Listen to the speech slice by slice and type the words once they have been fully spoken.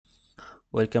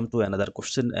Welcome to another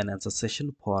question and answer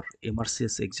session for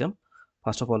MRCS exam.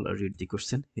 First of all, read the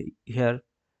question. Here,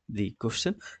 the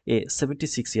question: a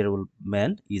 76-year-old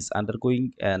man is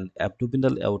undergoing an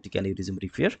abdominal aortic aneurysm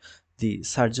repair. The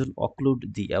surgeon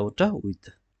occluded the aorta with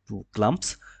two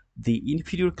clamps, the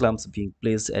inferior clamps being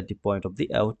placed at the point of the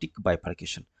aortic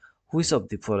bifurcation. Which of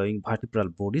the following vertebral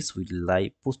bodies will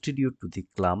lie posterior to the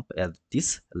clamp at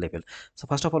this level? So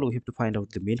first of all, we have to find out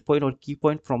the main point or key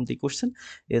point from the question.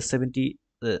 A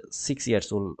 76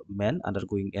 years old man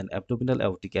undergoing an abdominal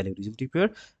aortic aneurysm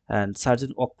repair, and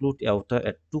surgeon occluded aorta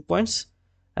at 2 points,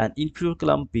 and inferior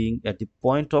clamp being at the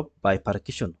point of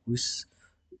bifurcation. Which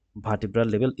vertebral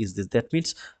level is this? That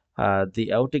means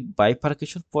the aortic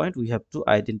bifurcation point, we have to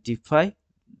identify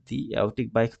the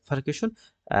aortic bifurcation,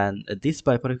 and this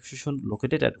bifurcation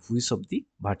located at which of the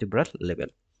vertebral level.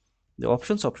 The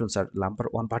options are lumbar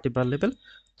 1 vertebral level,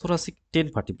 thoracic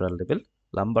 10 vertebral level,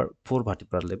 lumbar 4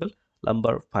 vertebral level,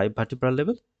 lumbar 5 vertebral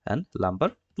level, and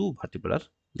lumbar 2 vertebral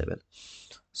level.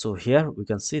 So here we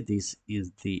can see this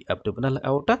is the abdominal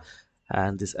aorta,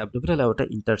 and this abdominal aorta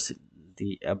enters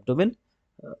the abdomen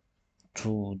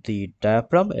through the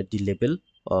diaphragm at the level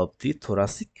of the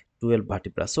thoracic 12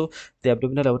 vertebra. So the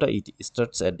abdominal aorta, it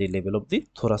starts at the level of the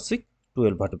thoracic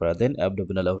 12 vertebra, then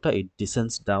abdominal aorta, it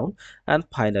descends down, and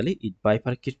finally it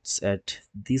bifurcates at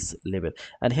this level.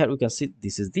 And here we can see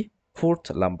this is the fourth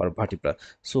lumbar vertebra.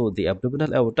 So the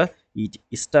abdominal aorta, it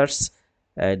starts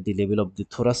at the level of the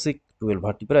thoracic 12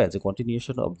 vertebra as a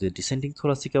continuation of the descending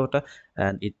thoracic aorta,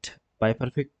 and it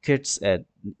bifurcates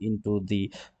into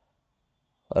the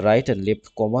right and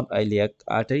left common iliac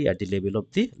artery at the level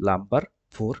of the lumbar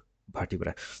 4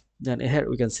 vertebra. Then here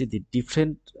we can see the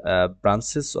different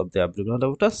branches of the abdominal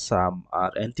aorta. Some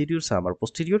are anterior, some are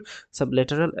posterior, some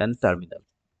lateral and terminal.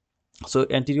 So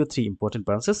anterior, three important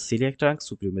branches: celiac trunk,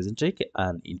 superior mesenteric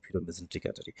and inferior mesenteric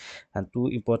artery. And two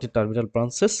important terminal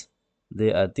branches,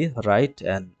 they are the right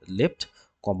and left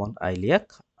common iliac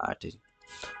artery.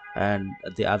 And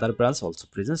the other branch also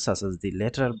present, such as the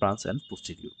lateral branch and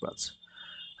posterior branch.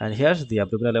 And here's the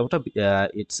abdominal aorta.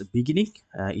 Its beginning,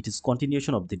 it is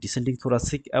continuation of the descending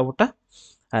thoracic aorta,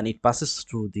 and it passes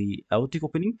through the aortic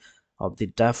opening of the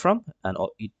diaphragm, and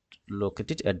it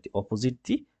located at the opposite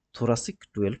the thoracic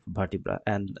 12 vertebra.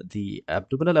 And the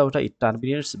abdominal aorta, it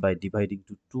terminates by dividing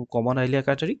to two common iliac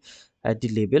artery at the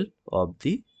level of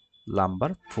the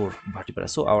lumbar 4 vertebra.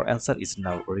 So our answer is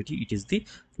now ready. It is the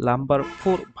lumbar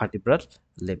 4 vertebral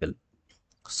level.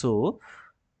 So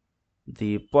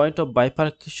the point of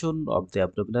bifurcation of the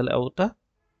abdominal aorta,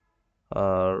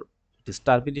 or this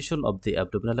termination of the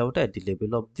abdominal aorta, at the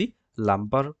level of the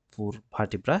lumbar 4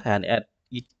 vertebra, and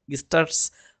it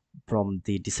starts from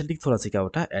the descending thoracic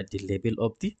aorta at the level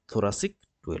of the thoracic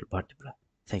 12 vertebra.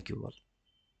 Thank you all.